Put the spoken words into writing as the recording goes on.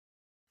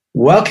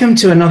Welcome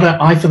to another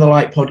Eye for the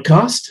Light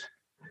podcast.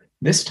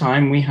 This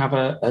time we have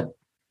a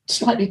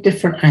slightly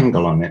different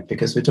angle on it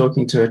because we're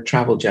talking to a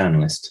travel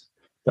journalist.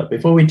 But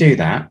before we do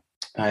that,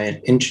 I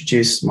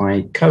introduce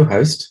my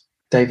co-host,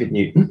 David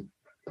Newton,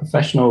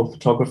 professional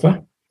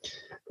photographer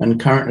and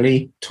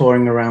currently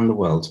touring around the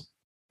world.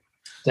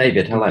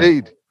 David, hello.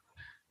 Indeed.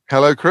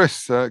 Hello,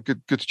 Chris.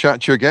 Good to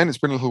chat to you again. It's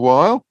been a little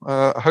while.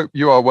 I hope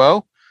you are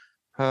well.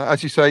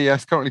 As you say,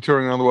 yes, currently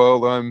touring around the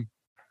world.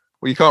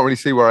 Well, you can't really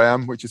see where I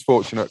am, which is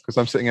fortunate because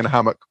I'm sitting in a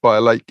hammock by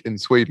a lake in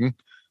Sweden.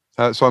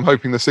 So I'm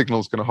hoping the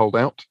signal's going to hold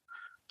out.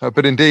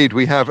 But indeed,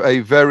 we have a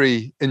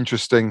very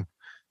interesting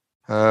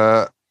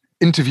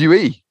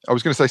interviewee. I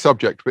was going to say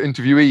subject, but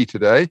interviewee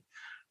today.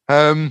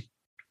 Emma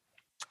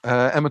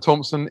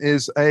Thomson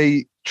is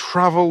a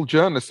travel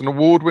journalist, an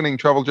award-winning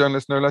travel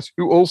journalist, no less,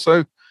 who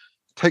also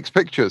takes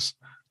pictures.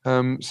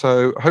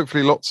 So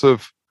hopefully lots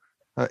of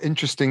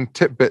interesting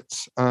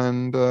tidbits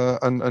and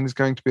is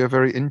going to be a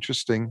very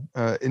interesting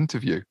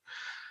interview.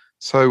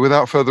 So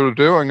without further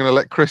ado, I'm going to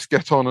let Chris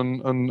get on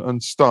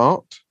and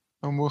start,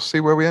 and we'll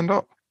see where we end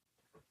up.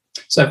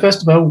 So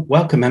first of all,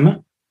 welcome,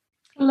 Emma.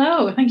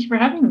 Hello, thank you for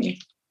having me.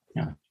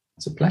 Yeah,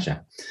 it's a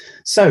pleasure.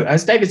 So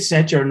as David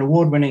said, you're an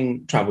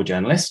award-winning travel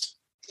journalist.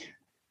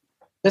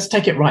 Let's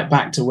take it right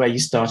back to where you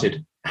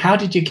started. How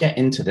did you get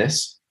into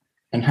this,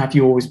 and have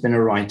you always been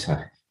a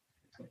writer?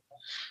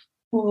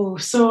 Oh,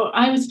 so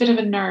I was a bit of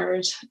a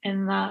nerd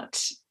in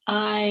that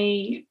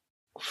I,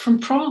 from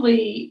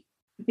probably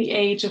the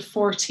age of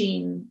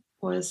 14,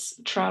 was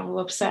travel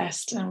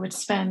obsessed and would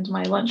spend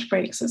my lunch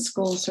breaks at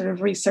school sort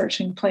of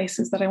researching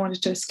places that I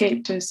wanted to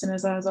escape to as soon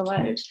as I was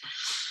allowed.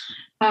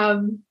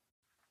 And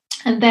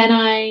then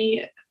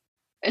I,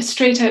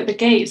 straight out the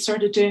gate,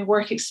 started doing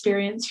work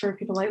experience for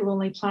people like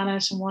Lonely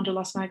Planet and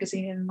Wanderlust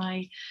magazine in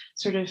my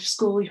sort of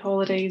school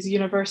holidays,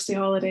 university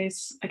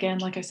holidays. Again,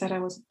 like I said, I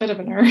was a bit of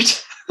a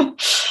nerd.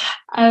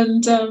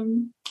 and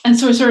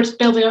so I started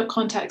building up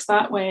contacts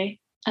that way.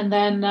 And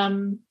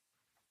then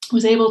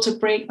was able to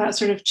break that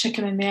sort of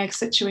chicken and the egg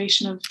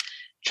situation of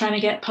trying to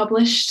get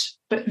published,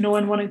 but no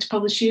one wanting to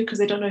publish you because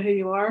they don't know who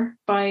you are.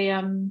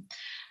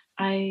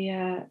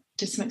 I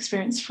did some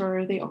experience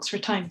for the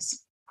Oxford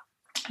Times.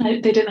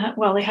 They didn't have,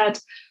 well, they had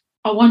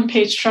a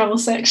one-page travel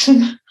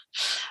section,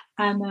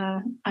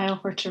 and I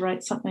offered to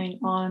write something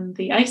on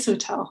the Ice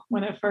Hotel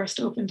when it first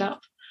opened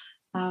up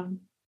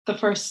the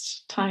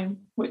first time,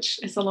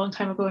 which is a long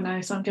time ago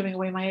now, so I'm giving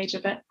away my age a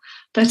bit.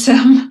 But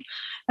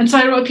and so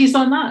I wrote a piece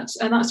on that,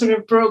 and that sort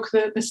of broke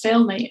the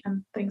stalemate,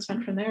 and things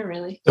went from there,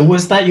 really. So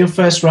was that your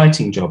first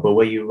writing job, or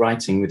were you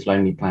writing with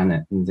Lonely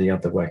Planet and the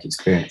other work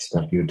experience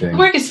stuff you were doing?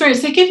 Work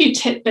experience, they give you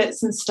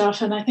tidbits and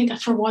stuff, and I think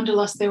for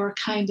Wanderlust they were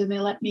kind and they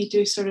let me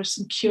do sort of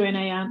some Q&A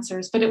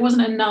answers, but it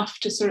wasn't enough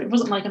to it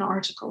wasn't like an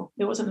article.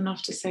 It wasn't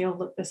enough to say, oh,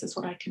 look, this is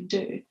what I can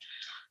do.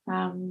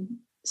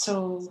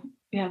 So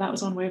yeah, that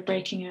was one way of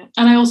breaking it.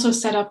 And I also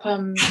set up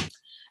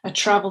a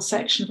travel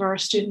section for our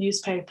student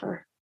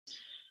newspaper.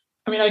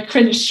 I mean, I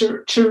cringed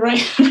to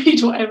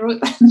read what I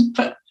wrote then,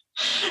 but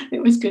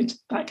it was good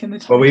back in the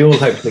time. Well, we all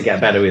hope to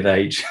get better with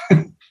age.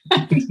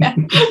 Yeah,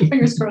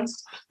 fingers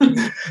crossed.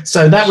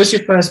 So that was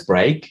your first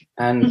break,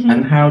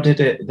 and how did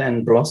it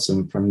then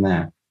blossom from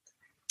there?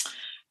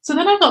 So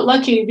then I got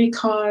lucky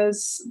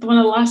because one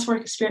of the last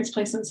work experience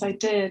placements I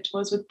did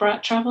was with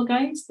Brat Travel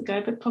Guides, the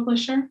guidebook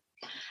publisher.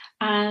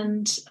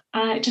 And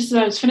just as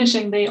I was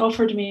finishing, they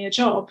offered me a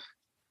job.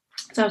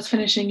 So I was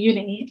finishing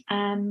uni,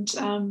 and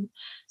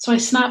so I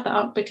snapped that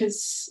up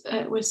because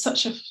it was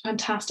such a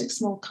fantastic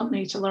small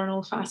company to learn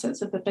all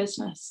facets of the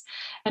business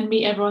and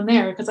meet everyone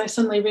there, because I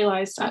suddenly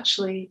realized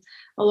actually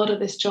a lot of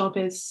this job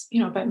is,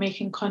 about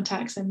making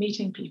contacts and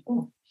meeting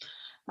people.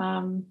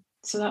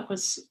 So that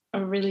was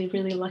a really,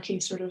 really lucky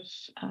sort of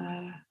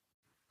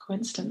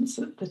coincidence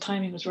that the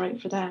timing was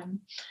right for them.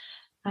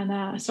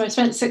 And so I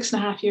spent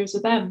 6.5 years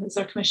with them as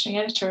their commissioning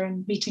editor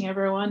and meeting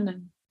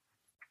everyone.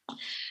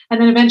 And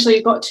then eventually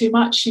it got too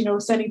much,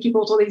 sending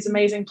people to all these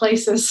amazing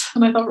places.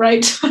 And I thought,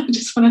 right, I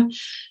just want to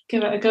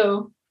give it a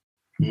go.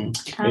 And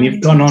you've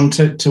gone on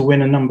to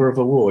win a number of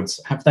awards.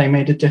 Have they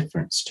made a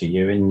difference to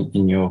you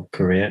in your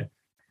career?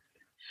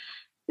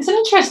 It's an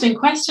interesting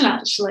question,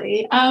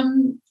 actually.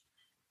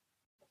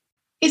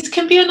 It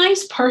can be a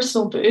nice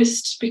personal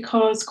boost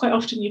because quite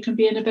often you can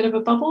be in a bit of a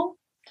bubble.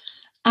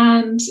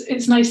 And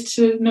it's nice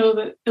to know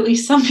that at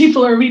least some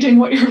people are reading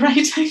what you're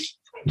writing.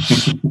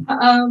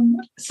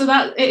 So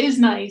that it is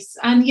nice.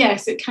 And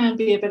yes, it can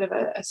be a bit of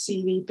a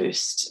CV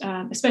boost,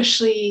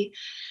 especially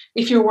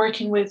if you're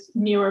working with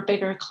newer,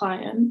 bigger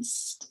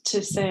clients,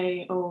 to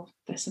say, oh,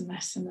 this and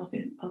this, and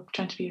they'll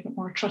try to be a bit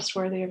more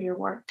trustworthy of your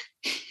work.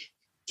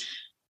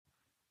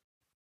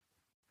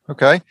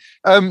 Okay.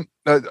 I'm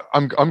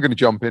going to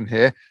jump in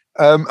here.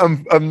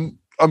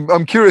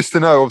 I'm curious to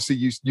know,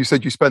 obviously you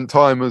said you spent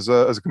time as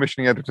a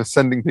commissioning editor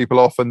sending people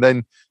off, and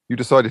then you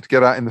decided to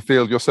get out in the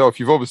field yourself.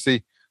 You've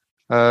obviously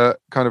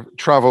kind of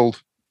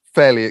traveled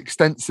fairly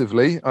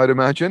extensively, I'd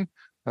imagine.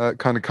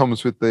 Kind of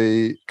comes with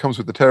the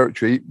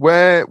territory.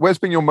 Where's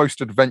been your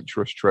most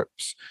adventurous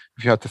trips,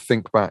 if you had to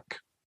think back?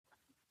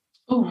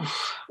 Oh,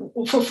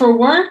 for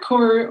work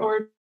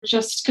or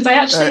just because I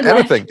actually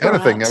anything.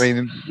 Brat. I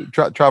mean,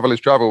 travel is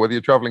travel, whether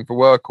you're traveling for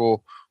work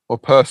or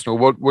personal.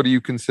 What do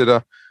you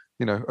consider,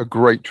 a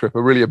great trip,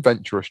 a really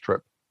adventurous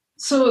trip?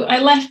 So I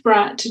left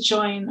Brat to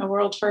join a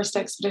world first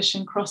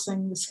expedition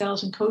crossing the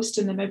Skeleton Coast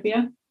in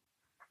Namibia.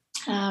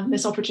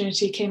 This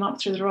opportunity came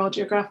up through the Royal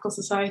Geographical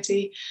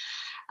Society,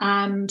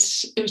 and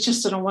it was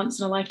just a once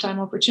in a lifetime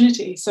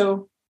opportunity.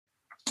 So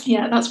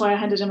yeah, that's why I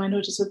handed in my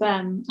notice with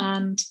them.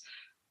 And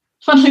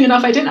funnily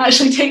enough, I didn't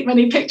actually take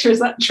many pictures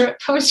that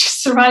trip. I was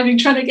just surviving,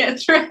 trying to get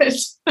through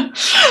it.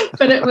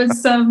 But it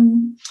was,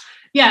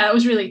 it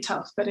was really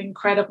tough, but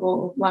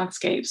incredible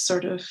landscapes,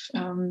 sort of.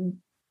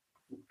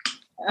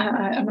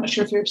 I'm not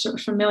sure if you're sort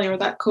of familiar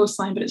with that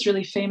coastline, but it's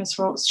really famous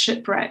for all its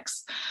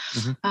shipwrecks,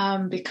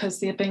 because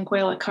the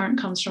Benguela current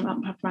comes from up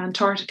from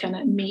Antarctica,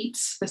 and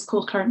this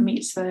cold current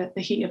meets the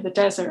heat of the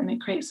desert, and it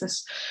creates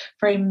this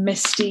very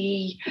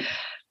misty,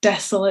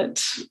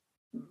 desolate,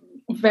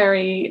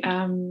 very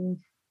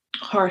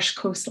harsh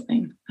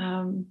coastline.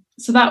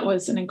 So that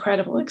was an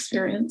incredible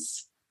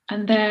experience.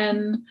 And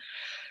then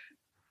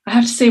I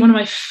have to say one of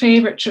my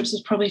favorite trips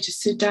was probably to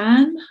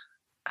Sudan.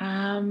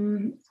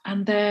 And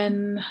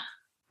then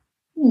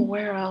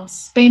where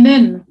else?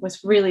 Benin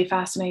was really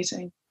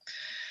fascinating.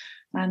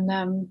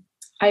 And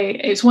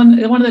it's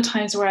one of the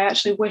times where I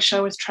actually wish I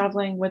was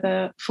traveling with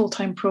a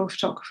full-time pro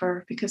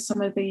photographer, because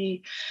some of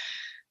the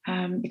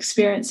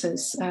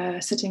experiences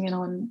sitting in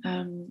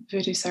on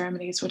voodoo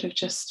ceremonies would have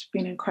just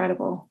been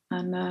incredible.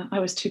 And I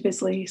was too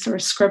busy sort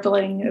of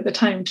scribbling at the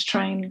time to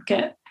try and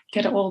get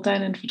it all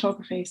done in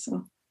photography.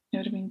 So it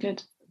would have been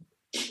good.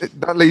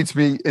 That leads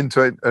me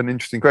into an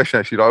interesting question,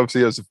 actually.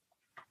 Obviously, as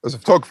a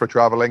photographer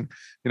traveling,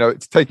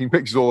 it's taking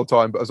pictures all the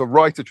time, but as a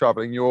writer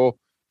traveling, you're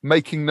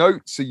making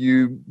notes. Are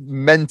you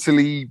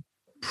mentally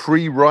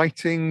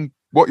pre-writing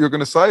what you're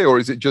going to say, or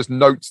is it just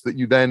notes that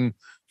you then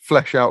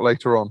flesh out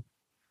later on?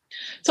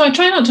 So I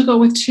try not to go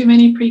with too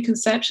many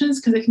preconceptions,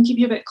 because it can keep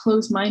you a bit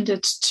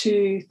close-minded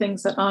to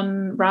things that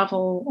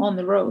unravel on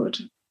the road.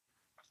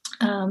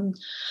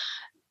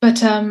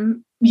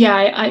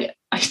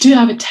 I do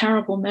have a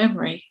terrible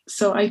memory,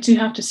 so I do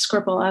have to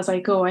scribble as I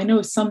go. I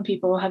know some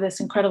people have this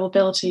incredible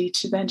ability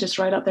to then just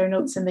write up their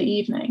notes in the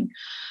evening,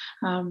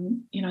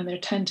 in their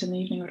tent in the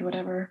evening or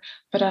whatever.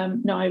 But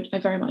no, I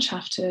very much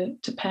have to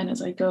pen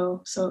as I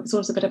go. So it's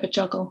always a bit of a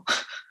juggle.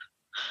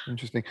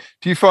 Interesting.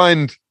 Do you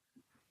find,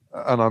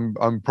 and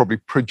I'm probably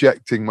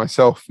projecting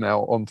myself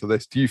now onto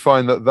this, do you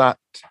find that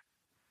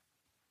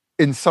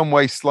in some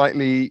way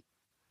slightly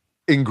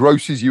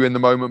engrosses you in the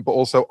moment, but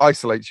also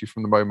isolates you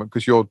from the moment,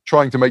 because you're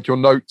trying to make your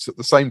notes at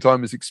the same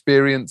time as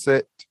experience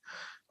it?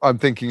 I'm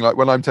thinking, like,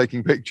 when I'm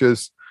taking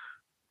pictures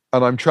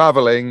and I'm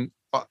traveling,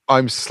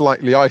 I'm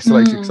slightly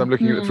isolated because I'm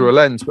looking at it through a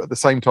lens, but at the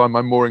same time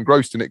I'm more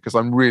engrossed in it because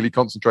I'm really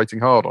concentrating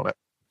hard on it.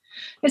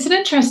 It's an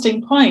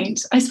interesting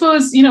point. I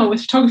suppose,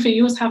 with photography,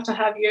 you always have to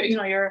have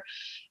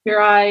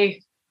your eye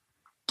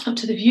up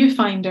to the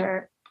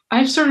viewfinder.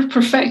 I've sort of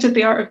perfected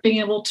the art of being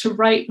able to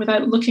write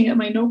without looking at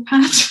my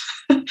notepad.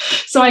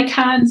 So I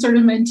can sort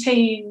of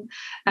maintain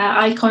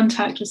eye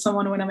contact with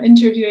someone when I'm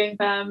interviewing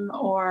them,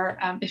 or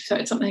if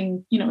there's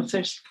something, if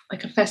there's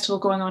like a festival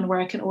going on, where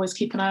I can always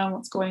keep an eye on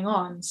what's going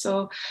on.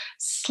 So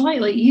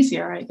slightly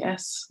easier, I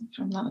guess,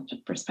 from that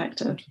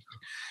perspective.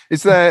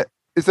 Is there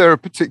a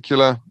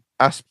particular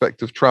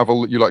aspect of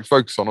travel that you like to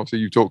focus on? Obviously,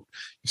 you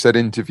said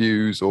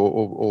interviews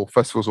or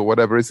festivals or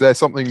whatever. Is there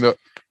something that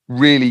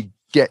really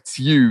gets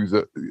you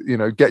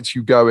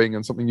going,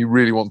 and something you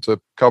really want to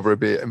cover,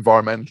 be it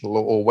environmental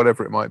or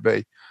whatever it might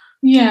be?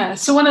 Yeah,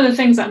 so one of the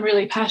things I'm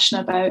really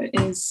passionate about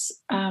is,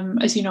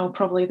 as you know,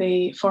 probably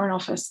the Foreign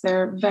Office,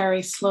 they're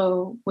very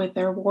slow with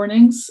their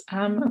warnings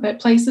about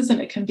places, and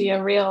it can be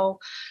a real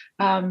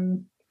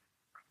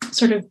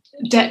sort of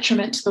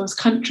detriment to those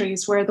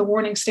countries where the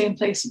warnings stay in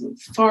place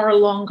far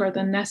longer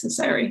than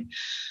necessary.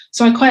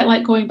 So I quite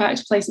like going back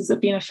to places that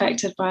have been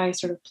affected by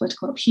sort of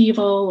political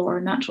upheaval or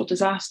natural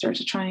disaster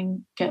to try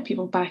and get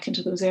people back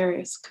into those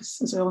areas, because,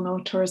 as we all know,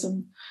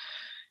 tourism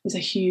is a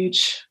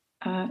huge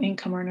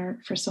income earner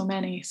for so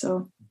many.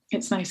 So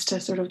it's nice to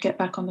sort of get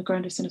back on the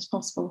ground as soon as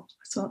possible.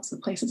 So that's the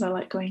places I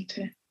like going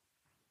to.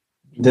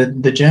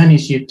 The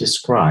journeys you've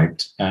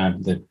described,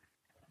 the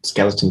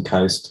Skeleton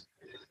Coast,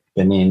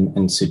 Benin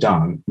and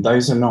Sudan,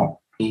 those are not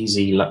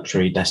easy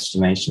luxury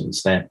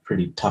destinations. They're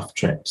pretty tough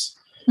trips.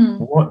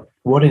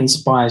 What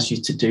inspires you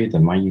to do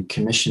them? Are you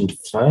commissioned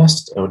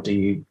first, or do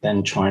you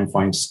then try and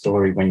find a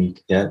story when you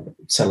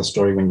sell a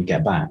story when you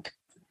get back?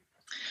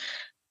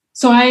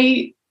 So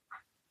I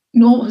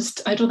don't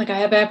think I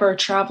have ever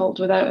traveled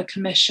without a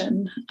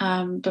commission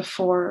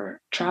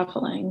before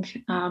traveling.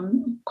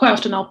 Quite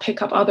often I'll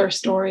pick up other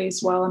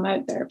stories while I'm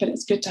out there, but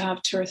it's good to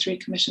have 2 or 3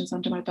 commissions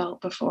under my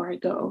belt before I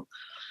go.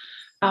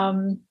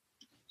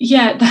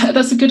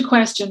 That's a good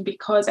question,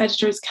 because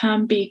editors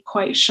can be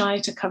quite shy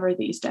to cover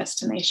these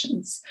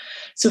destinations.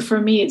 So for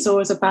me, it's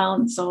always a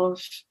balance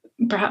of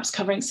perhaps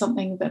covering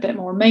something a bit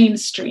more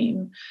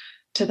mainstream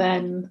to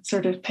then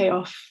sort of pay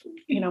off,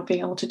 being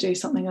able to do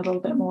something a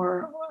little bit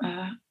more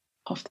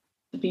off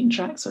the beaten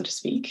track, so to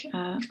speak,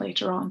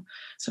 later on.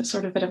 So it's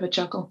sort of a bit of a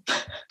juggle.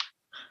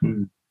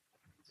 Hmm.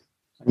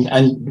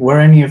 And were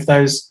any of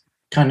those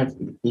kind of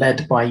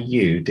led by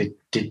you?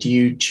 Did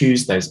you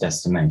choose those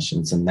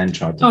destinations and then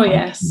try to? Oh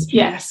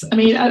yes. I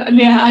mean,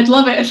 I'd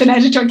love it if an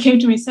editor came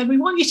to me and said, "We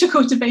want you to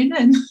go to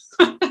Benin."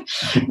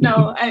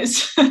 No,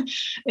 it's.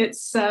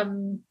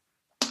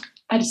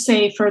 I'd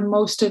say for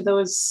most of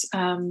those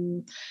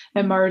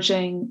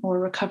emerging or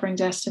recovering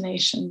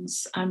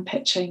destinations, I'm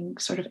pitching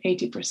sort of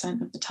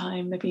 80% of the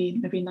time,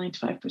 maybe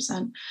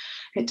 95%.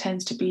 It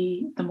tends to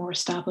be the more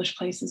established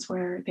places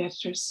where the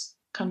editors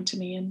come to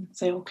me and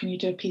say, "Oh, can you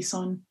do a piece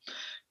on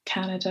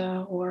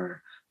Canada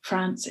or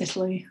France,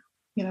 Italy?"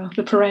 You know,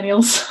 the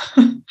perennials.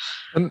 And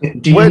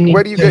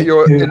where do you get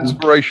your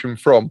inspiration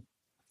from?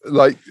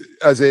 Like,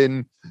 as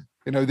in,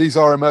 you know, these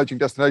are emerging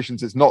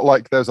destinations. It's not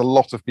like there's a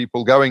lot of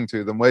people going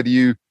to them. Where do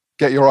you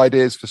get your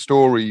ideas for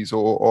stories,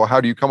 or how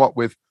do you come up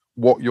with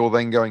what you're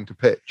then going to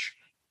pitch?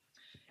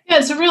 Yeah,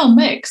 it's a real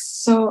mix.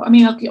 So, I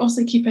mean, I'll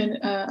also keep an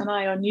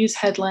eye on news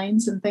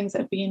headlines and things that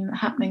have been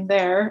happening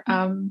there.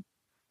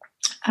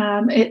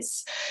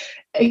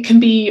 It can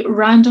be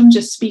random,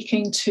 just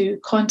speaking to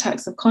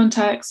contacts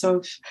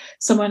of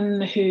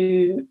someone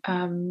who,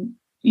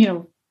 you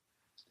know,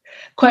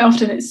 quite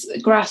often it's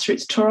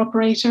grassroots tour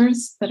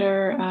operators that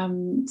are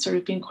sort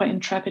of being quite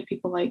intrepid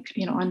people, like,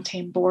 you know,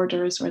 Untamed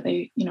Borders, where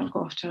they, you know,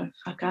 go off to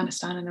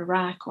Afghanistan and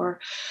Iraq, or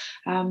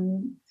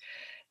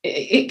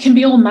it can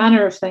be all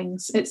manner of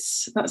things.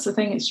 That's the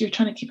thing. It's you're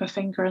trying to keep a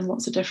finger in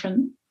lots of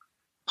different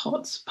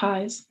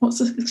pies. What's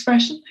the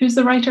expression? Who's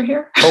the writer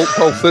here?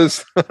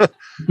 Pulses.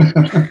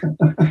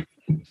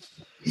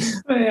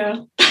 Oh, yeah.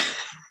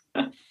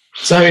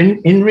 So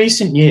in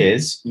recent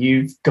years,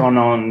 you've gone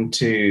on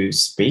to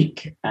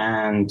speak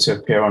and to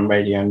appear on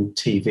radio and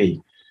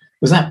TV.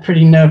 Was that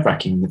pretty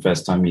nerve-wracking the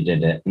first time you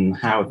did it? And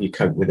how have you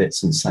coped with it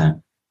since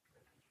then?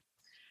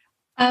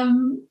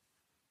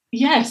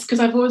 Yes, because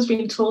I've always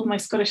been told my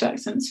Scottish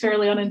accent's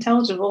fairly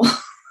unintelligible.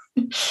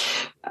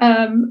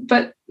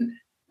 But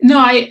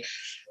no,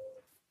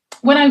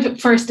 when I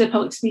first did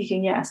public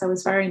speaking, yes, I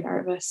was very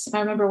nervous.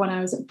 I remember when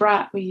I was at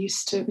Brat, we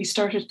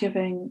started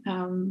giving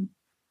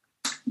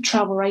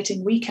travel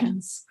writing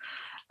weekends,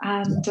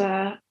 and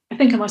I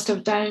think I must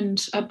have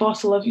downed a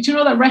bottle of, do you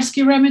know that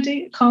rescue remedy?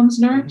 It calms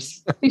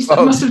nerves.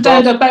 I must have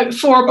downed about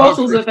 4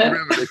 bottles of it.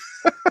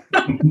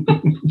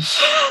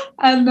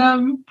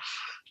 And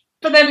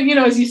but then, you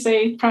know, as you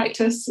say,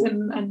 practice,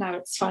 and now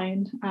it's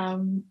fine.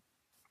 And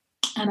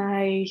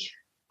I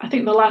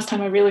think the last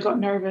time I really got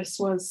nervous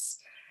was,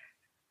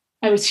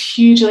 I was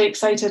hugely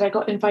excited. I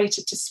got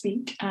invited to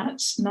speak at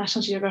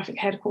National Geographic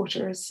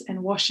headquarters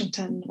in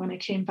Washington when I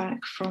came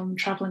back from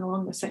traveling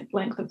along the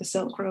length of the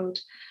Silk Road.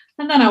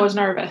 And then I was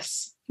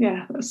nervous.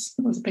 Yeah, it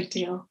was a big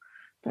deal,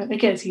 but it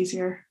gets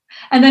easier.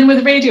 And then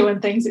with radio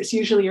and things, it's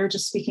usually you're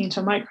just speaking to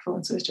a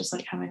microphone. So it's just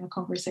like having a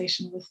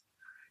conversation with,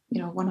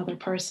 you know, one other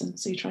person.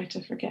 So you try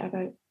to forget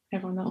about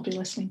everyone that'll be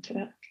listening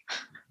to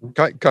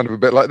it. Kind of a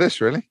bit like this,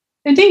 really.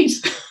 Indeed.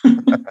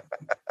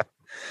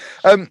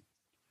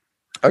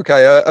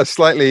 Okay, a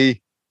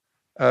slightly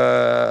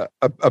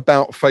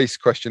about face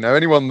question. Now,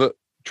 anyone that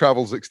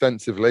travels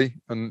extensively,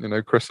 and you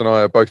know, Chris and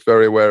I are both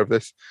very aware of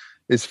this,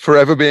 is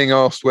forever being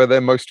asked where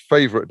their most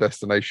favourite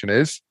destination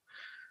is,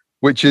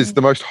 which is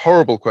the most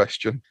horrible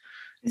question.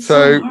 It's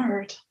so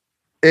hard.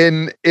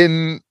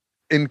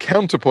 In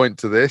counterpoint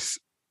to this,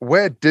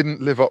 where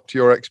didn't live up to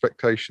your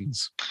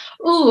expectations?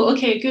 Oh,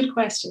 okay, good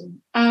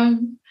question.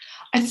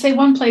 I'd say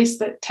one place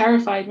that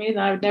terrified me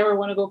that I would never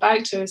want to go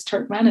back to is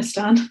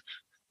Turkmenistan.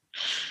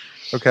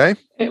 Okay.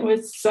 It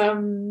was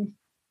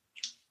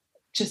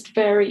just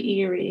very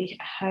eerie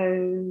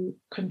how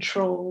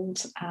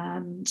controlled,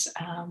 and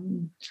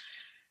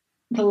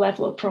the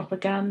level of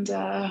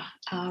propaganda.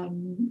 I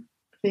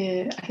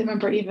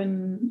remember,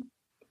 even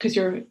because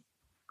you're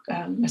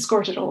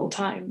escorted at all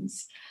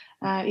times,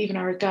 even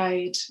our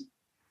guide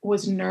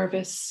was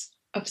nervous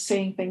of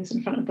saying things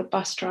in front of the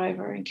bus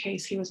driver in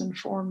case he was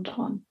informed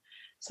on.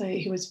 So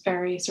he was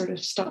very sort of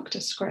stuck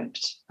to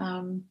script.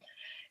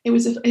 It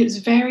was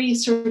very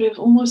sort of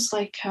almost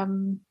like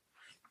I'm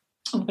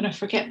going to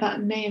forget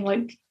that name,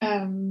 like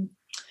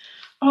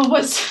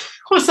what's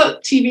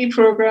that TV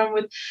program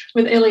with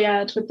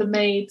Iliad, with the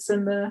maids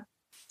and the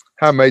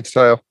Handmaid's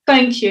Tale.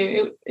 Thank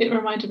you. It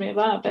reminded me of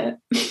that a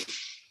bit.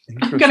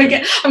 I'm gonna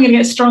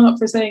get strung up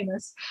for saying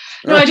this.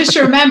 No, I just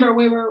remember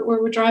we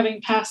were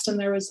driving past, and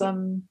there was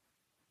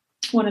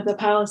one of the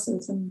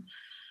palaces, and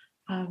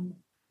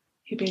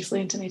he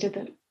basically intimated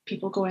that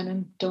people go in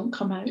and don't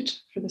come out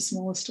for the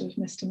smallest of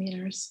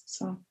misdemeanors.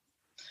 So,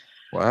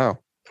 wow,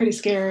 pretty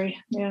scary.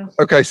 Yeah.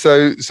 Okay,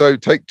 so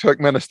take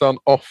Turkmenistan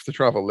off the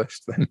travel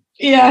list then.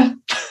 Yeah,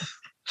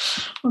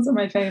 wasn't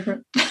my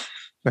favorite.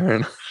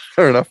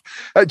 Fair enough.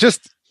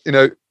 Just, you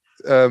know,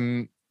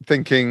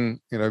 thinking,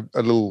 you know,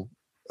 a little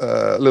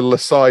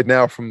aside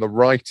now from the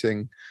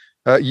writing.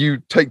 You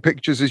take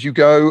pictures as you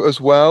go as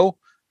well,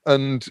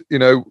 and you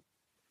know,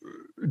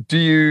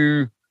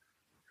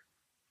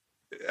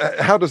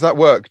 how does that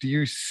work? Do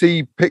you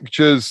see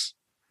pictures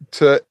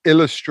to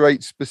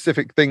illustrate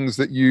specific things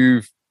that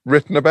you've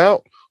written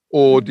about,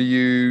 or do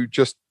you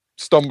just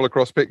stumble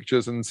across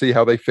pictures and see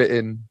how they fit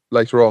in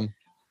later on?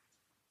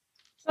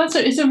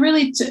 It's a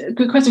really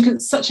good question, because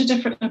it's such a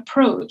different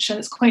approach, and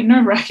it's quite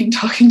nerve-wracking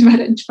talking about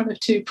it in front of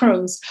two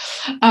pros.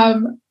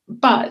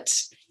 But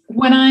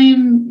when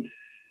I'm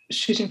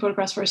shooting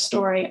photographs for a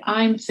story,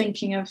 I'm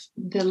thinking of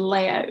the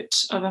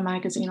layout of a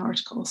magazine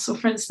article. So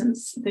for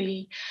instance,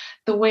 the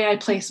way I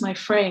place my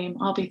frame,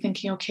 I'll be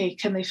thinking, okay,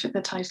 can they fit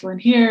the title in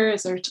here?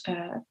 Is there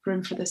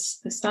room for this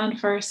stand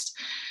first?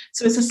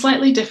 So it's a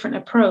slightly different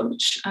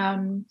approach.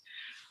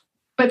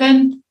 But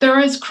then there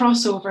is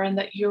crossover in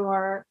that you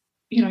are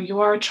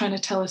trying to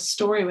tell a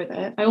story with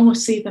it. I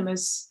almost see them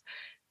as,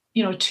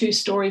 two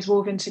stories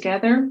woven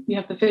together. You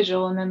have the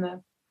visual and then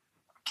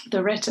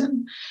the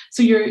written.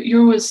 So you're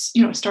always,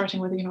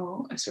 starting with,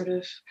 a sort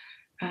of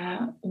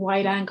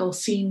wide angle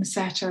scene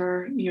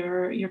setter.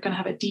 You're going to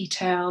have a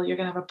detail. You're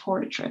going to have a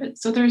portrait.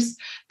 So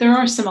there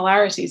are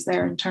similarities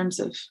there in terms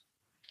of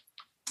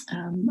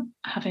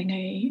having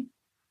a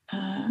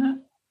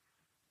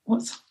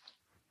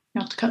you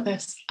have to cut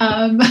this.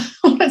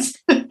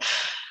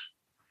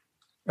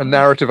 A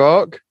narrative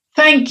arc.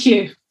 Thank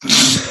you.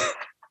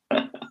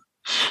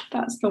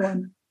 That's the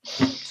one.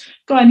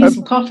 Go on, I need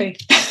some coffee.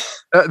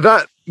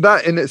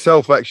 That in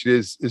itself actually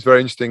is very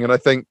interesting, and I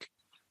think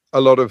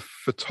a lot of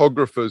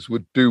photographers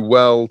would do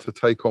well to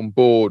take on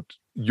board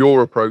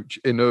your approach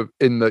in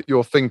that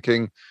you're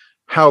thinking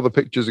how the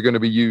pictures are going to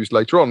be used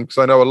later on. Because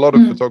I know a lot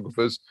of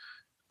photographers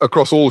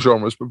across all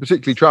genres, but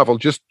particularly travel,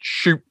 just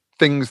shoot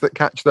things that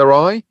catch their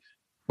eye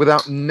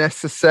without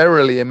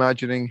necessarily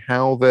imagining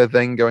how they're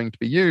then going to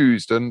be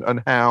used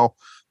and how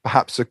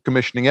perhaps a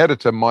commissioning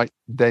editor might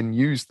then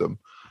use them.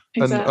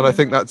 Exactly. And I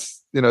think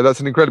that's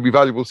an incredibly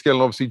valuable skill,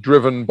 and obviously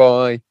driven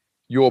by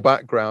your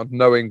background,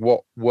 knowing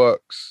what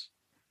works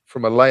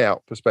from a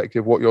layout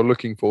perspective, what you're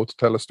looking for to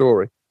tell a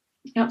story.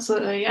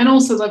 Absolutely. And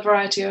also the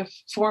variety of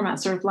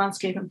formats, sort of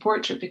landscape and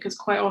portrait, because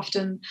quite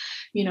often,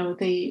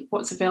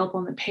 what's available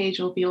on the page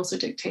will be also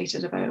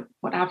dictated about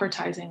what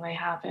advertising they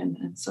have in.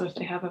 And so if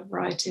they have a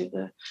variety of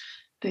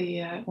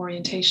the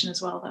orientation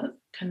as well, that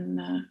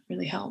can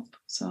really help.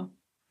 So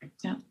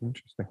yeah.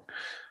 Interesting.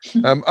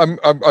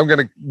 I'm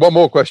going to one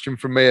more question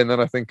from me, and then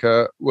I think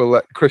we'll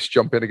let Chris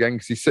jump in again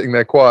because he's sitting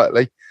there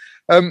quietly.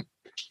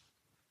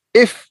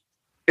 If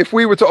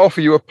we were to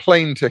offer you a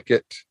plane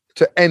ticket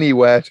to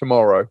anywhere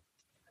tomorrow,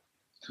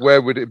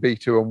 where would it be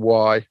to and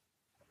why?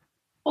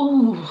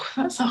 Oh,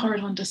 that's a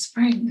hard one to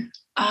spring.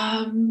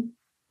 Do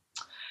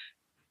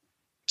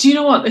you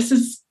know what? This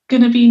is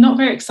going to be not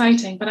very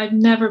exciting, but I've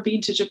never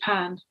been to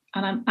Japan,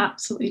 and I'm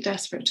absolutely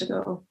desperate to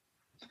go.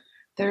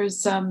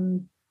 There's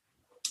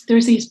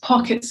these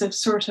pockets of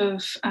sort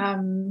of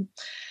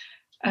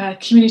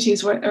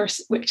communities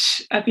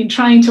which I've been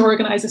trying to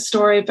organize a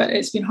story, but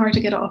it's been hard to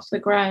get it off the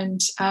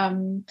ground,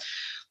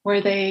 where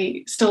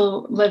they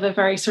still live a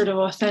very sort of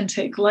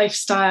authentic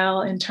lifestyle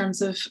in terms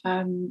of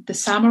the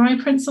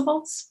samurai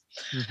principles.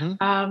 Mm-hmm.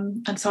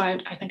 And so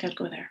I think I'd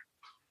go there.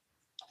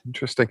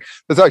 Interesting.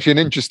 There's actually an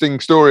interesting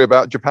story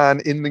about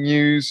Japan in the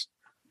news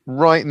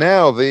right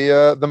now.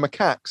 The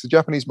macaques, the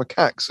Japanese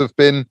macaques, have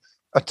been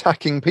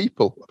attacking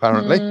people,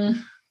 apparently.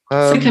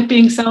 Sick of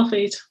being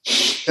selfied.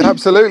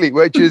 Absolutely,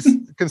 which is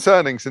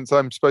concerning since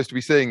I'm supposed to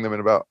be seeing them in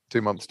about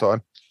 2 months'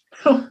 time.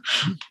 Oh,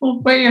 well,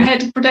 wear your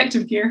head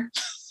protective gear.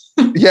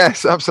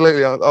 Yes,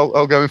 absolutely.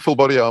 I'll go in full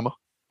body armor.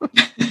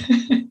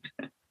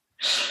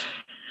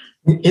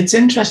 It's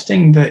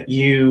interesting that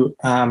you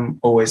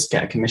always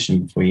get a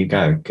commission before you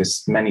go,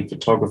 because many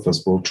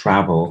photographers will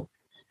travel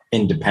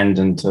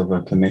independent of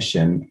a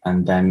commission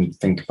and then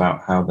think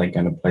about how they're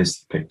going to place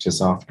the pictures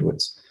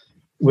afterwards.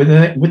 Would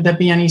there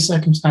be any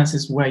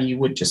circumstances where you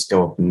would just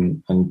go up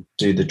and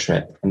do the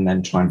trip and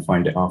then try and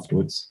find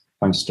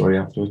a story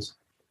afterwards?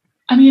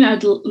 I mean,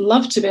 I'd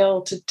love to be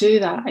able to do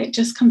that. It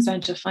just comes down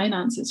to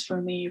finances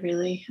for me,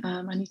 really.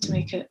 I need to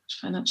make it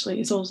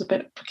financially. It's always a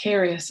bit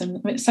precarious,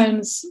 and it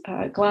sounds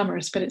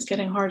glamorous, but it's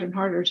getting harder and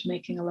harder to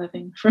making a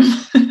living from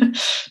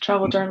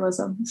travel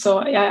journalism.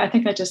 So yeah, I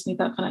think I just need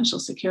that financial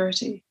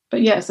security.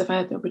 But yes, if I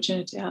had the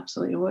opportunity, I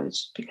absolutely would,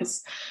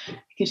 because it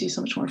gives you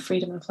so much more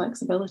freedom and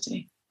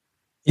flexibility.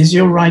 Is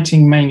your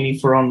writing mainly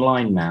for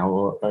online now,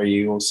 or are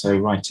you also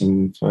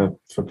writing for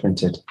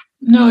printed?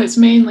 No, it's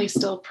mainly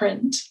still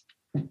print.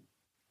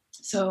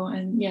 So,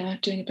 and yeah,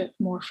 doing a bit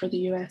more for the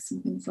US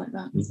and things like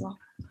that as well.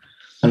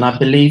 And I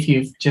believe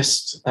you've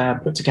just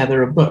put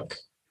together a book,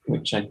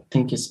 which I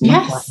think is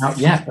not quite out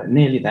yet, but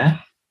nearly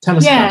there. Tell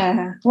us about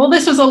it. Well,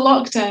 this was a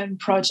lockdown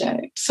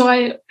project.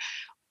 So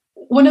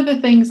one of the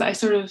things that I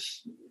sort of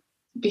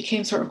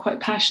became sort of quite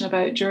passionate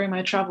about during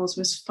my travels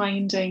was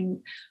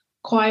finding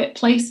quiet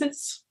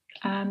places.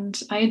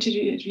 And I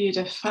interviewed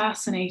a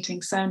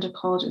fascinating sound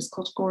ecologist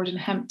called Gordon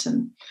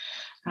Hempton.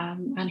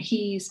 And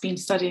he's been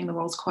studying the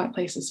world's quiet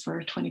places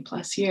for 20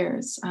 plus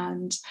years.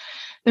 And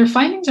their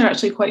findings are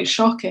actually quite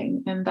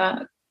shocking in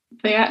that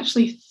they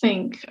actually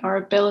think our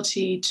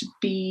ability to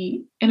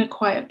be in a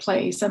quiet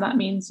place, and that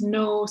means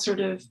no sort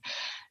of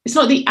it's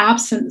not the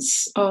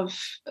absence of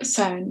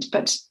sound,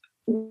 but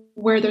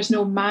where there's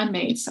no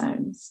man-made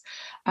sounds,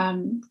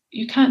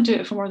 you can't do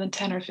it for more than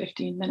 10 or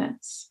 15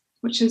 minutes,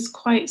 which is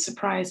quite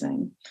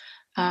surprising.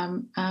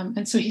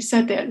 And so he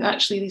said that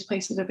actually these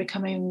places are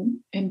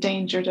becoming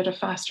endangered at a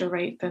faster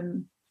rate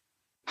than,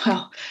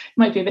 well, it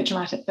might be a bit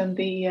dramatic, than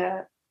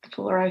the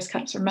polar ice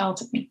caps are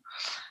melting.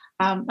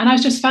 And I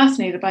was just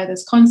fascinated by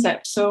this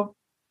concept. So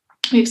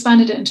we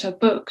expanded it into a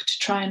book to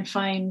try and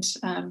find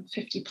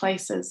 50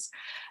 places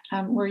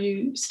where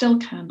you still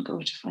can go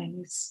to find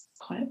these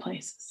quiet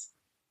places.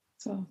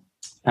 So.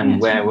 And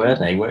where were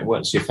they?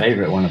 What's your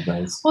favourite one of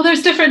those? Well,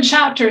 there's different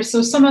chapters.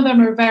 So some of them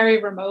are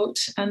very remote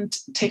and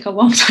take a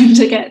long time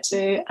to get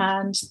to.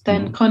 And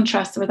then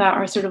contrasted with that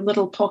are sort of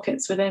little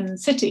pockets within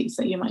cities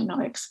that you might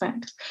not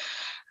expect.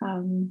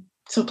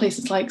 So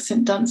places like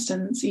St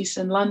Dunstan's East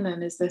in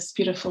London is this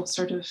beautiful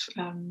sort of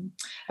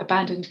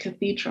abandoned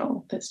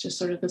cathedral that's just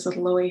sort of this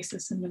little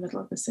oasis in the middle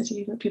of the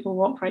city that people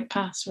walk right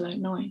past without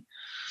knowing.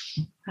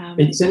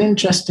 It's an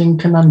interesting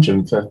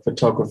conundrum for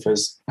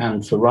photographers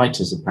and for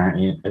writers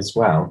apparently as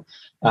well,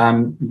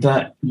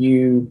 that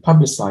you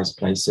publicise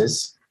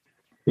places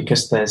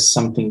because there's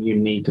something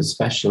unique or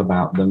special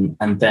about them,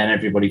 and then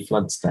everybody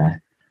floods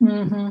there.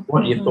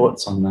 What are your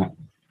thoughts on that?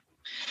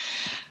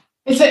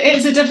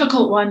 It's a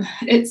difficult one.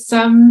 It's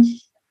the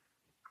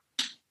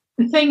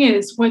thing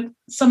is, with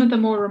some of the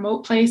more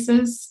remote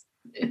places,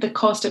 the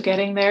cost of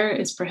getting there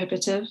is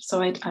prohibitive.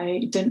 So I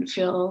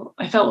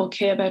felt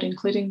okay about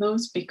including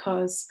those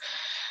because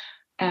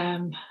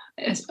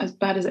as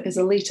bad as it is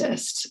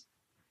elitist,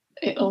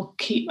 it'll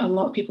keep a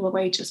lot of people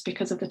away just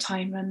because of the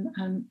time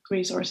and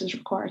resources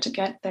required to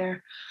get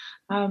there.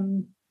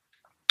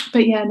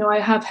 But yeah, no, I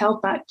have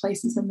held back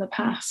places in the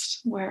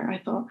past where I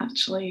thought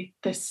actually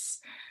this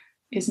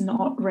is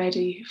not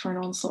ready for an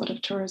onslaught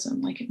of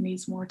tourism, like it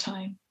needs more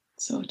time.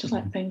 So to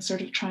let things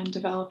sort of try and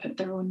develop at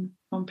their own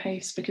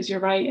pace, because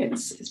you're right,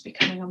 it's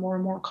becoming a more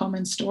and more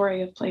common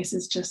story of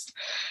places just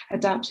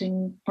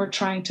adapting or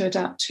trying to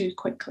adapt too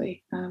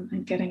quickly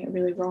and getting it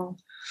really wrong.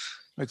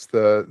 It's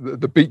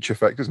the beach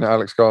effect, isn't it,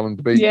 Alex Garland?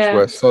 The beach, yeah,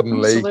 where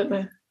suddenly,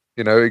 absolutely.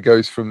 You know, it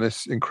goes from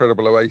this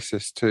incredible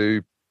oasis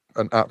to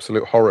an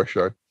absolute horror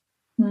show.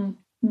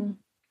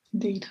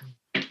 Indeed,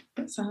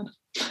 that's sad.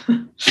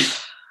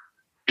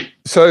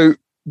 So,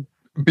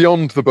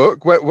 beyond the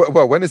book,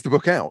 when is the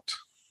book out?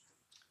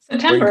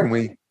 September. When can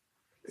we?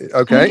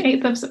 Okay.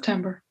 8th of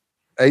September.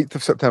 8th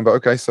of September.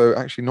 Okay, so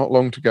actually not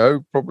long to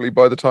go. Probably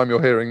by the time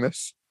you're hearing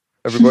this,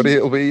 everybody,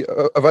 it'll be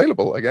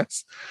available, I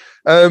guess.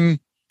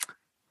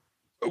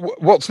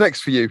 What's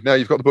next for you? Now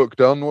you've got the book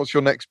done. What's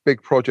your next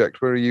big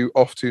project? Where are you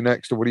off to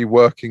next, or what are you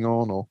working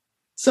on? Or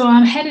so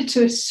I'm headed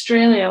to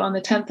Australia on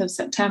the 10th of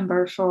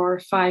September for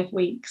 5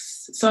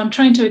 weeks. So I'm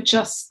trying to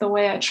adjust the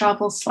way I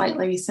travel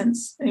slightly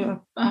since,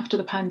 after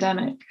the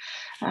pandemic.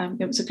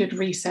 It was a good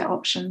reset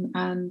option,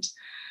 and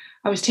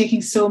I was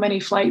taking so many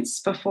flights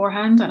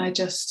beforehand, and I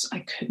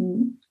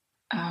couldn't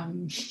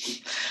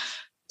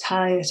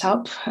tie it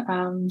up.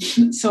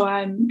 So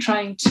I'm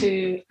trying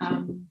to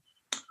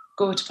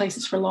go to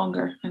places for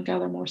longer and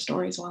gather more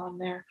stories while I'm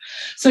there.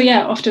 So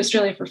yeah, off to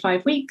Australia for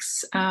 5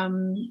 weeks.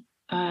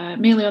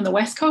 Mainly on the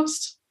West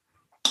Coast.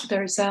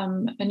 There's a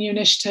new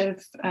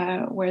initiative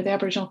where the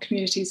Aboriginal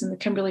communities in the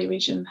Kimberley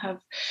region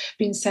have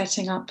been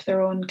setting up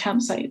their own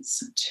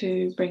campsites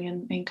to bring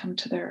in income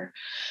to their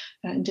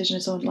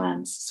Indigenous owned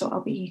lands. So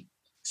I'll be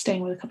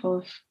staying with a couple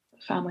of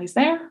families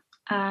there,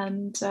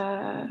 and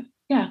a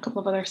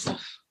couple of other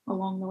stuff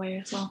along the way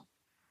as well.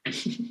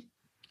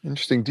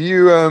 Interesting. Do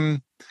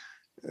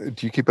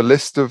you keep a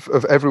list of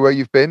everywhere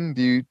you've been?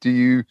 Do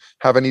you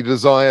have any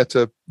desire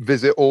to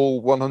visit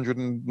all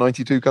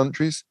 192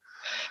 countries?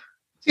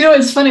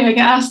 It's funny, I get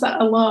asked that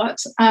a lot.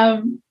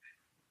 And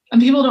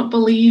people don't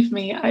believe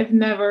me. I've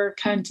never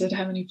counted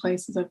how many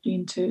places I've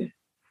been to.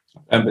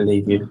 I don't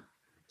believe you.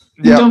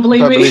 You don't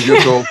believe me? Believe you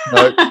at all.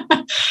 No.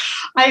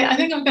 I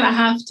think I'm going to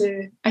have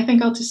to. I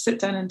think I'll just sit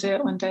down and do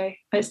it one day.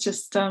 It's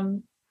just...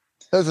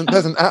 There's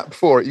an app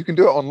for it. You can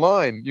do it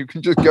online. You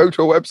can just go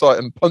to a website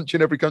and punch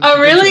in every country.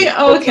 Oh, really?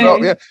 Oh, okay.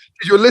 Yeah.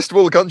 Gives you a list of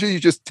all the countries. You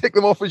just tick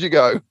them off as you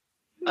go.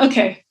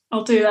 Okay,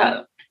 I'll do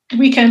that.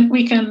 Weekend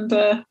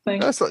thing.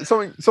 That's like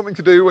something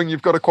to do when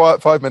you've got a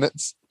quiet 5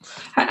 minutes.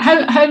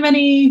 How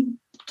many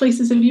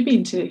places have you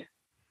been to?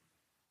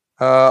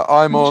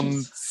 I'm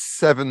on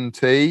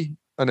 70,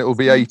 and it will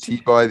be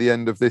 80 by the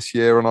end of this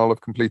year, and I'll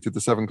have completed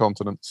the 7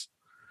 continents.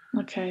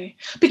 Okay,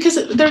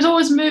 because there's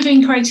always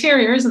moving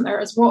criteria, isn't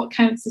there, as what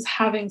counts as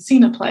having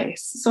seen a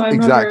place. So I'm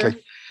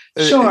exactly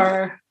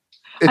sure.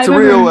 It's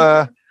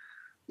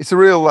a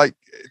real like.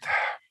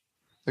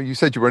 You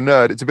said you were a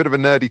nerd. It's a bit of a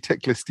nerdy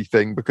tick listy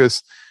thing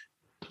because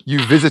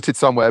you visited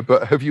somewhere,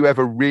 but have you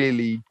ever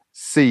really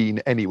seen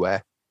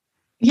anywhere?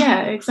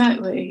 Yeah,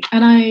 exactly.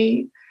 And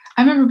I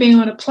remember being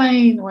on a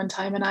plane one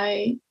time, and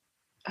I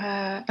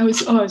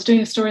was doing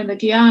a story in the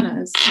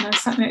Guianas, and I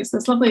sat next to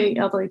this lovely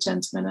elderly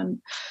gentleman,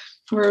 and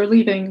we were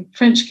leaving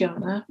French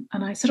Guiana,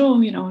 and I said,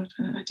 "Oh,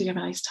 did you have a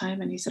nice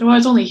time?" And he said, "Oh, I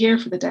was only here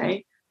for the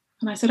day."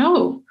 And I said,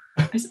 oh,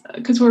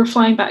 because we were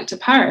flying back to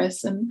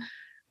Paris. And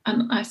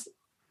I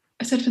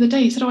said, for the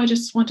day. He said, oh, I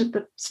just wanted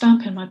the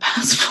stamp in my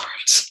passport.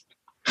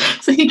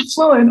 So he'd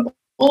flown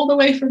all the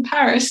way from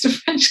Paris to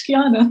French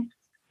Guiana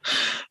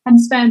and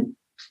spent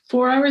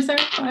 4 hours there,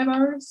 5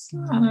 hours.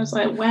 And I was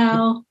like,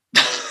 well.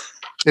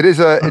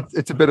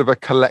 It's a bit of a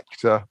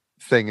collector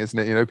thing, isn't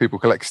it? You know, people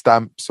collect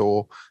stamps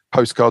or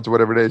postcards or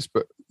whatever it is,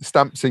 but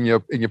stamps in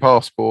your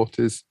passport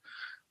is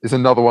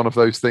another one of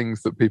those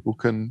things that people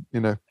can, you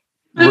know.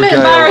 A bit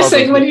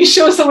embarrassing when you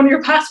show someone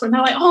your passport and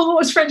they're like, oh, what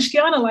was French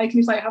Guiana like? And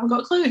he's like, I haven't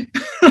got a clue.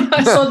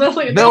 I saw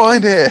nothing. No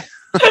idea.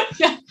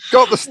 Yeah.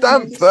 Got the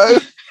stamp though.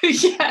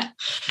 Yeah.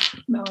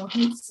 No,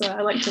 it's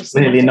I like to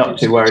really not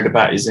too worried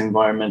about his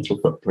environmental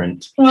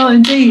footprint. Well,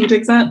 indeed,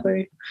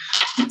 exactly.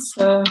 It's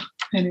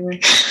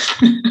anyway.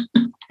 How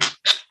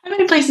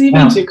many places have you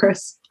been to,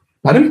 Chris?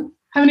 Pardon?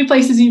 How many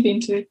places have you been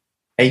to?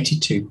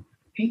 82.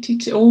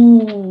 82.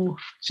 Oh,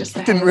 just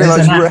I didn't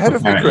realise you were ahead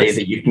of me, Chris.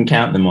 That you can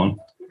count them on.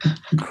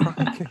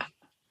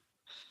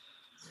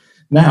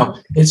 Now,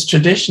 it's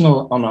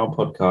traditional on our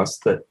podcast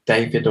that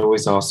David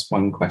always asks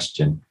one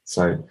question.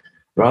 So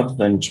rather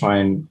than try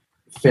and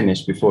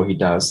finish before he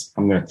does,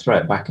 I'm going to throw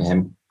it back at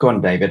him. Go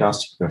on, David,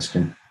 ask your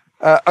question.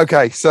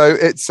 Okay, so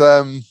it's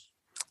I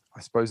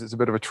suppose it's a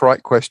bit of a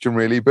trite question,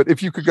 really, but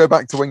if you could go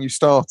back to when you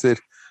started,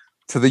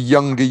 to the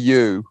younger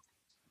you,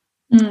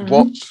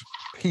 what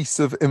piece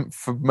of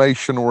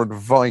information or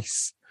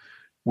advice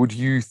would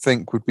you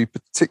think would be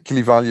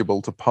particularly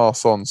valuable to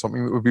pass on,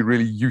 something that would be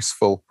really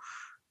useful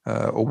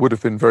or would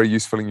have been very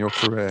useful in your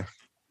career?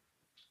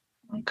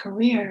 My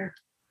career?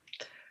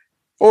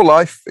 Or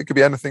life. It could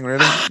be anything,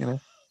 really, you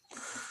know.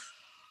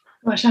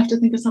 Gosh, I have to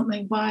think of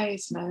something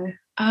wise now.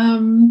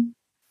 I'm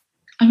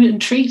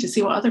intrigued to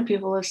see what other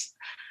people have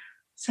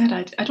said.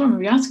 I don't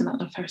remember you asking that in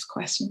the first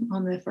question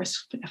on the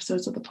first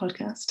episodes of the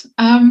podcast.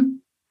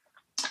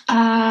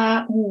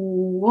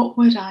 What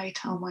would I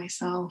tell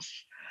myself?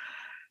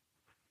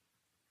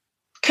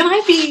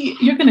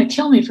 You're going to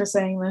kill me for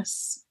saying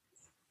this.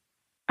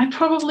 I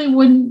probably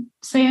wouldn't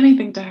say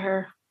anything to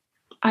her.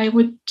 I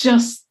would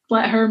just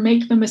let her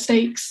make the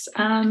mistakes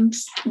and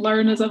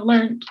learn as I've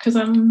learned, because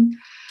I've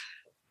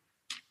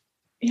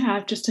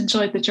just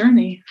enjoyed the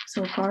journey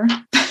so far.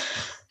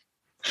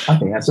 I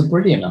think that's a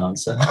brilliant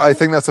answer. I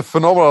think that's a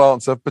phenomenal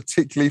answer,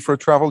 particularly for a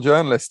travel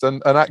journalist.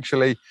 And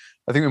actually,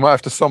 I think we might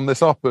have to sum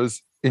this up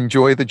as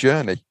enjoy the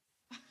journey.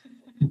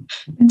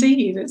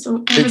 Indeed. It's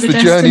the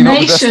journey,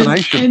 not the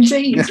destination.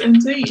 Indeed.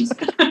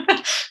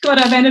 God,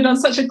 I've ended on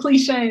such a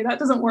cliche. That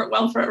doesn't work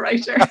well for a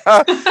writer.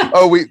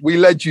 Oh, we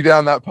led you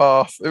down that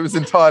path. It was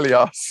entirely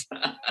us.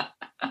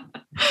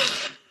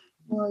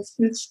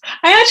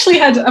 I actually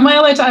am I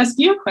allowed to ask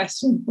you a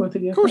question? Both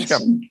of you a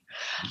question.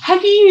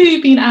 Have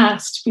you been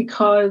asked,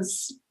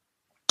 because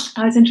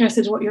I was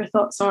interested in what your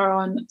thoughts are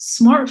on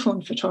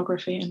smartphone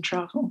photography and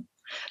travel?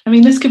 I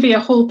mean, this could be a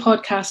whole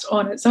podcast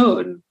on its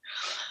own,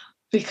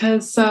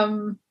 because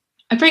I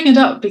bring it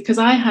up because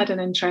I had an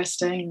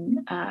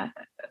interesting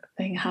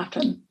thing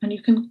happen, and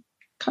you can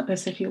cut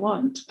this if you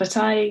want, but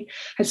I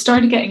had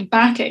started getting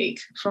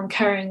backache from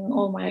carrying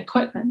all my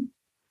equipment.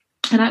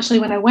 And actually,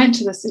 when I went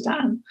to the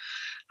Sudan,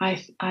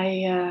 I'd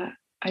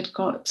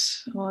got,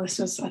 I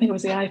think it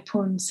was the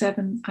iPhone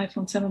 7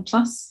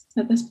 Plus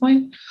at this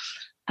point,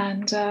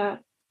 and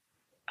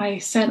I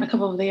sent a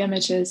couple of the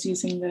images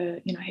using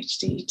the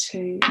HD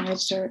to my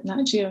editor at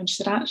Nat Geo, and she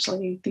said,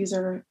 actually, these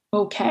are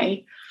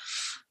okay.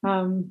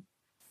 So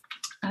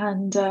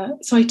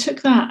I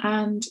took that,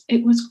 and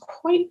it was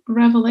quite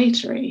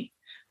revelatory,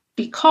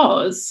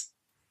 because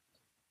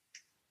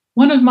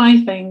one of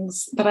my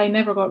things that I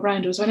never got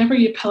around was, whenever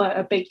you pull out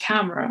a big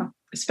camera,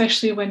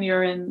 especially when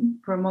you're in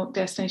remote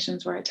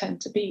destinations where I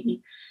tend to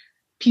be,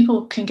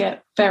 people can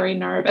get very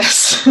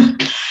nervous.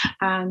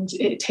 And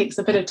it takes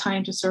a bit of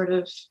time to sort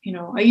of,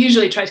 I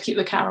usually try to keep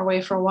the camera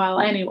away for a while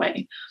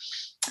anyway,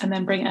 and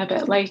then bring it a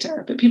bit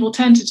later. But people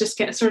tend to just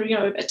get sort of,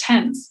 a bit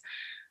tense.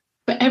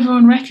 But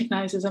everyone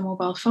recognizes a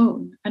mobile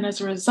phone. And as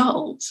a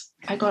result,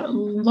 I got a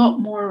lot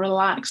more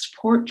relaxed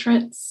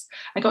portraits.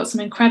 I got some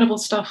incredible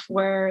stuff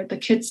where the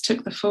kids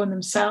took the phone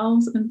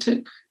themselves and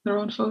took their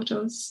own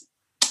photos.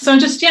 So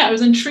I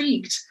was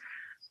intrigued.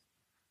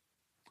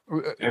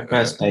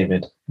 First,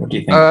 David, what do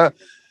you think?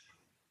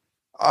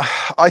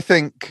 I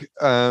think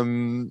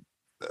in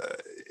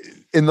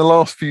the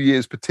last few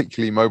years,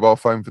 particularly, mobile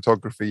phone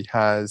photography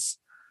has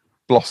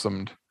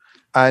blossomed.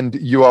 And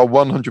you are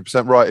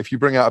 100% right. If you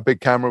bring out a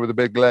big camera with a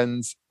big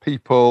lens,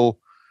 people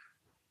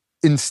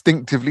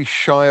instinctively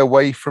shy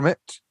away from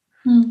it.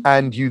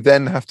 And you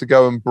then have to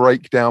go and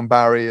break down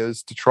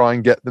barriers to try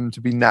and get them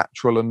to be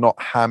natural and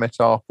not ham it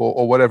up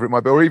or whatever it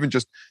might be, or even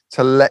just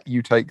to let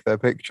you take their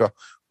picture.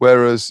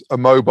 Whereas a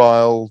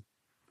mobile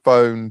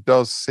phone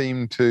does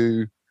seem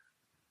to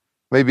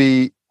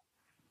maybe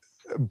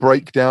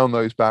break down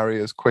those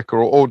barriers quicker,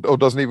 or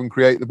doesn't even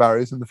create the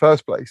barriers in the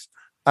first place.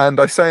 And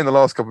I say in the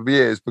last couple of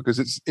years,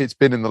 because it's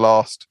been in the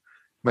last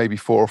maybe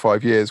 4 or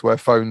 5 years where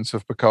phones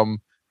have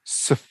become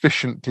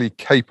sufficiently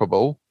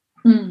capable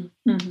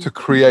to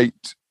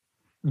create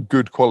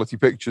good quality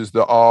pictures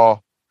that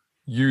are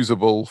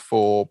usable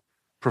for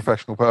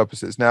professional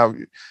purposes. Now,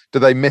 do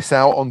they miss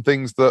out on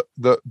things that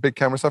big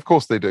cameras have? Of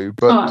course they do,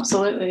 but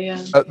absolutely,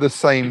 yeah. At the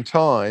same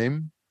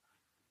time,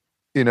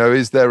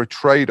 is there a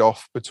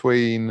trade-off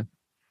between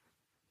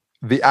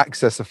the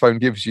access a phone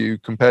gives you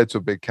compared to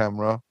a big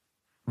camera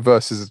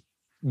versus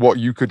what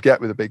you could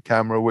get with a big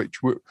camera, which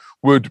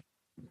would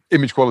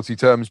image quality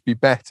terms be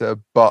better,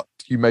 but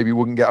you maybe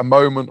wouldn't get a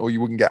moment or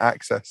you wouldn't get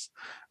access?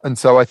 And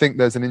so I think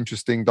there's an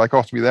interesting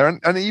dichotomy there.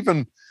 And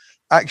even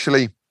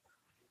actually,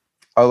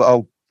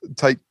 I'll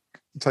take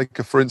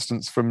a for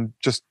instance from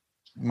just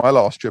my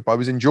last trip. I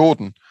was in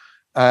Jordan,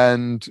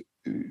 and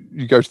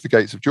you go to the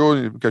gates of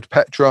Jordan, you go to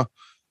Petra,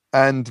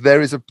 and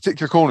there is a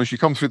particular corner. As you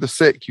come through the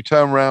Sick, you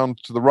turn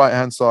around to the right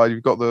hand side,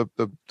 you've got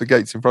the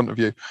gates in front of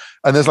you,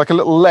 and there's like a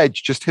little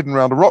ledge just hidden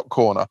around a rock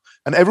corner,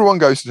 and everyone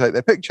goes to take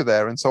their picture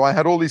there. And so I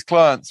had all these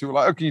clients who were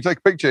like, "Oh, can you take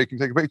a picture? Can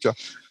you take a picture?"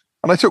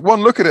 And I took one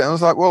look at it and I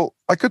was like, well,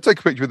 I could take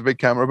a picture with a big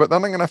camera, but then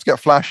I'm going to have to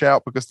get flash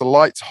out because the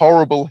light's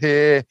horrible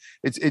here.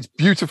 It's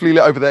beautifully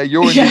lit over there.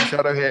 You're in deep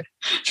shadow here.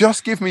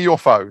 Just give me your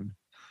phone.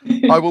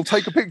 I will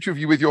take a picture of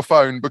you with your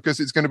phone because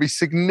it's going to be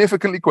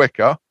significantly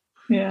quicker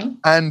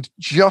and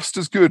just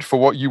as good for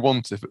what you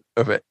want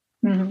of it.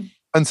 Mm-hmm.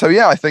 And so,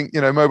 I think,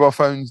 mobile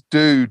phones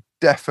do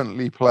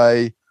definitely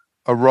play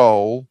a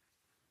role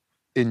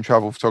in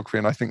travel photography,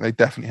 and I think they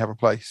definitely have a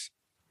place.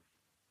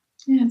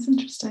 Yeah, it's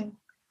interesting.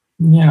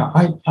 Yeah,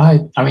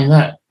 I mean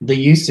that the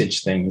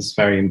usage thing is a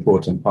very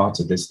important part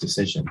of this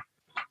decision.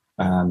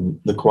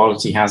 The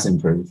quality has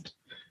improved.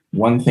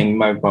 One thing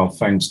mobile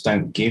phones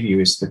don't give you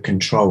is the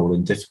control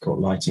in difficult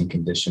lighting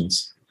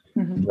conditions.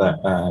 Mm-hmm.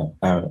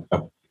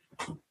 That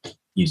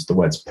use the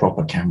words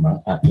proper camera.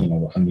 You know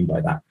what I mean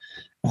by that.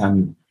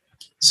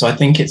 So I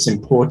think it's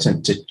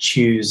important to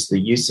choose the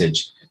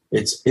usage.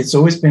 It's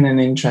always been an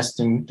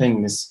interesting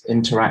thing, this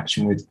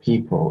interaction with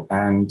people,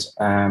 and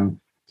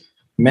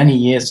many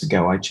years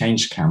ago, I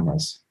changed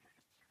cameras,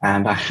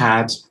 and I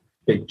had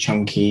big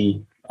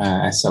chunky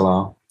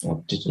SLR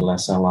or digital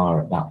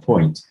SLR at that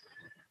point.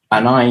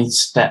 And I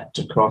stepped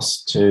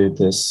across to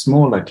the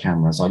smaller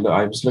cameras. I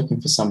was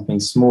looking for something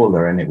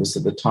smaller, and it was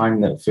at the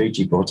time that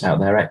Fuji brought out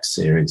their X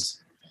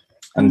series,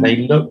 and they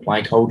looked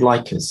like old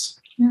Leicas,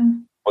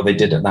 or they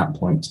did at that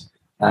point.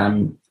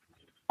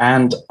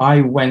 And I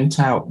went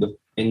out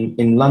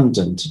in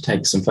London to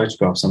take some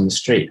photographs on the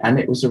street, and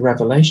it was a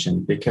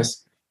revelation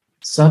because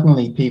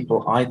suddenly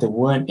people either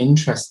weren't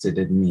interested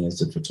in me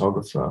as a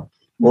photographer,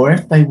 or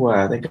if they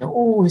were, they go,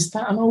 "Oh, is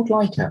that an old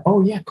Leica?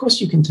 Oh yeah, of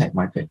course you can take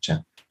my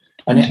picture."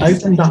 And it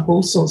opened up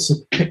all sorts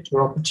of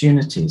picture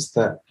opportunities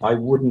that I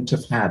wouldn't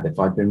have had if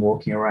I'd been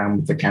walking around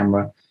with the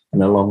camera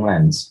and a long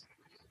lens.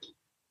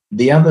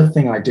 The other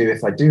thing I do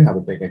if I do have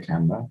a bigger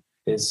camera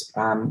is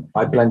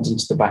I blend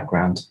into the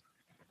background.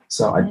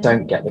 So I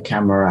don't get the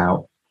camera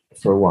out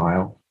for a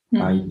while.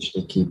 Mm-hmm. I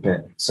usually keep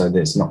it so that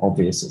it's not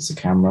obvious it's a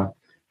camera.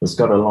 It's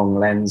got a long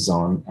lens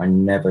on. I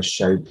never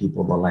show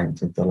people the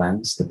length of the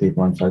lens. The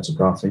people I'm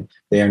photographing,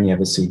 they only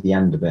ever see the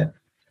end of it.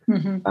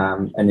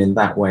 Mm-hmm. And in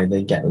that way,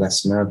 they get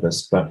less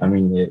nervous. But I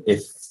mean,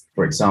 if,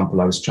 for example,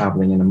 I was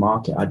traveling in a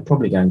market, I'd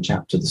probably go and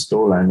chat to the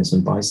stall owners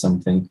and buy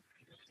something.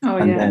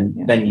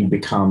 Then you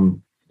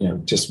become,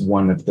 just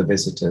one of the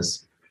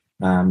visitors.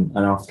 And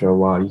after a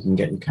while, you can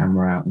get your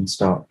camera out and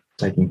start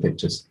taking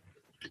pictures.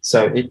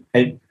 So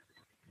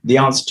the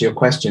answer to your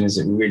question is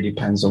it really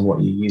depends on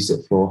what you use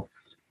it for.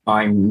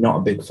 I'm not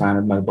a big fan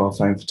of mobile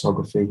phone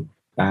photography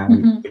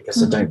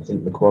because I don't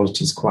think the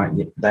quality is quite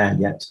there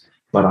yet,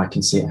 but I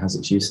can see it has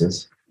its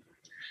uses.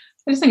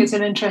 I just think it's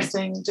an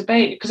interesting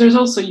debate because there's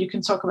also, you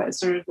can talk about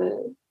sort of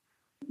the,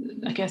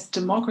 I guess,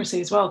 democracy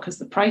as well, because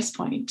the price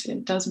point,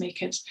 it does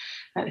make it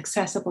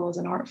accessible as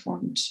an art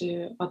form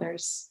to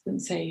others than,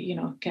 say,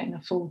 getting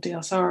a full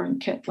DSLR and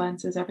kit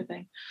lenses,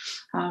 everything.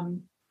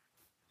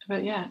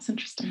 But yeah, it's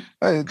interesting.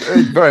 It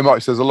very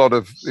much. There's a lot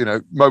of,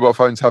 mobile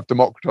phones have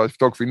democratized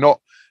photography, not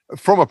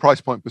from a price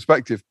point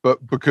perspective,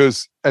 but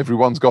because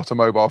everyone's got a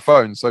mobile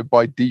phone. So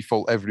by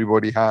default,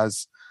 everybody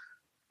has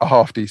a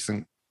half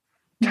decent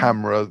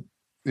camera,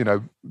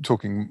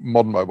 talking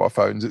modern mobile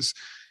phones. It's,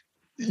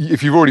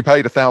 if you've already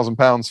paid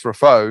 £1,000 for a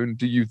phone,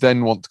 do you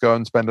then want to go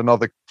and spend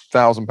another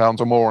 £1,000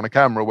 or more on a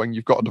camera when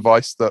you've got a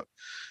device that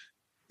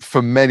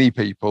for many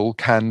people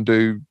can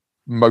do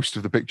most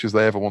of the pictures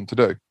they ever want to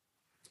do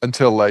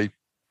until they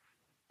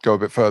go a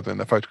bit further in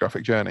their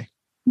photographic journey?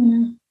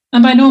 Yeah.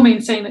 And by no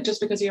means saying that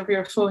just because you have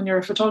your phone, you're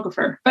a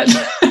photographer, but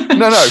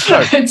no,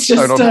 it's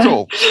just, not at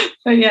all.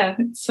 But yeah,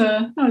 it's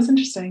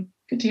interesting.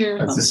 Good to hear.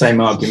 It's the same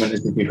argument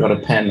as if you've got a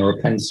pen or a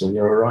pencil,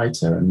 you're a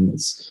writer, and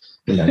it's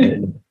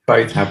they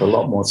both have a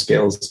lot more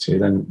skills to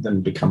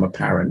than become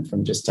apparent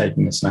from just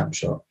taking a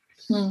snapshot.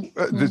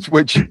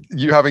 Which,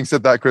 you having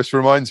said that, Chris,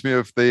 reminds me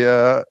of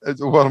the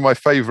one of my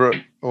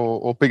favourite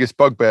or biggest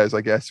bugbears, I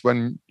guess,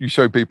 when you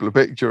show people a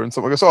picture and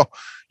someone goes, "Oh,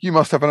 you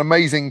must have an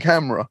amazing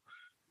camera."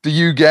 Do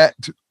you get,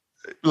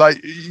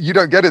 you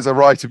don't get it as a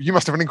writer, but you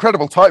must have an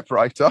incredible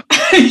typewriter.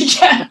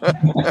 Yeah.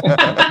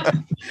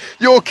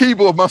 Your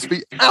keyboard must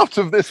be out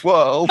of this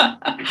world.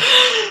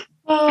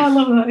 Oh, I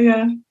love that.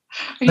 Yeah.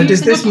 So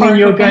does this mean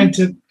you're going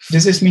to?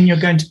 Does this mean you're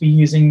going to be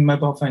using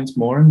mobile phones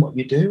more in what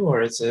you do,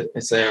 or is there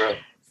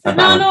a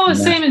balance? No,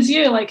 same as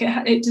you. Like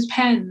it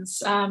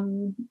depends.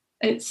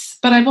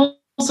 But I've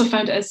also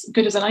found it as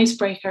good as an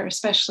icebreaker,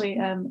 especially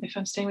if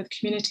I'm staying with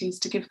communities,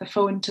 to give the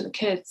phone to the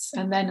kids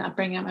and then I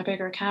bring out my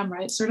bigger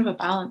camera. It's sort of a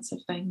balance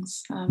of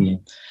things.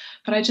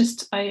 But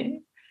it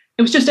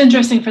was just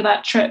interesting for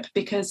that trip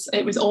because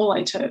it was all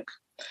I took,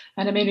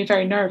 and it made me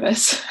very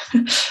nervous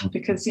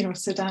because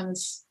Sudan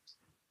is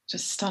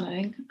just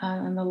stunning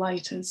and the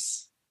light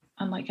is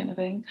unlike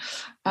anything.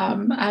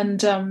 But I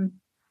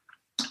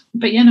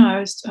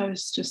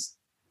was just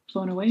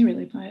blown away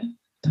really by it.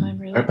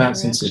 Really.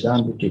 Whereabouts in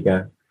Sudan did you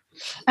go?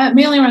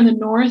 Mainly around the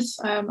north.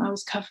 I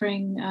was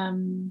covering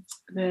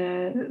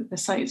the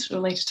sites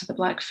related to the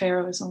Black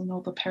Pharaohs and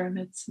all the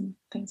pyramids and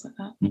things like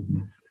that.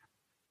 Mm-hmm.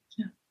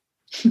 Yeah.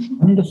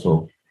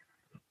 Wonderful.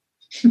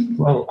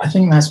 Well, I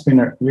think that's been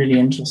a really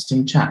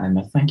interesting chat,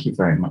 Emma. Thank you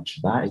very much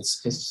for that.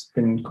 It's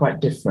been quite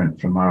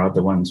different from our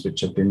other ones, which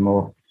have been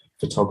more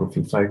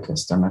photography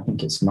focused, and I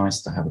think it's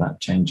nice to have that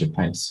change of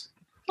pace.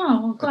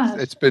 Oh, glad.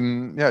 It's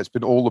been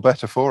all the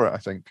better for it, I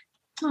think.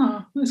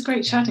 Oh, it was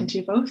great chatting to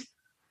you both.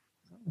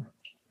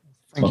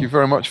 Thank you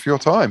very much for your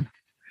time.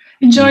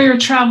 Enjoy your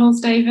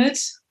travels, David.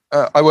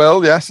 I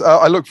will, yes.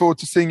 I look forward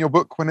to seeing your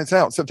book when it's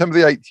out. September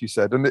the 8th, you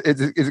said. And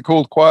is it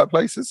called Quiet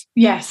Places?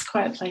 Yes,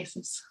 Quiet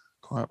Places.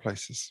 Quiet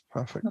Places.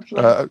 Perfect.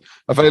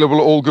 Available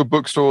at all good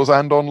bookstores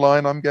and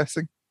online, I'm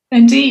guessing.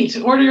 Indeed.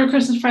 Order your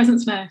Christmas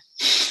presents now.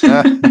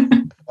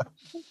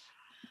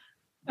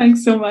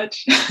 Thanks so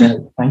much.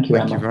 Thank you,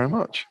 Emma. Thank you very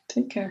much.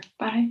 Take care.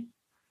 Bye.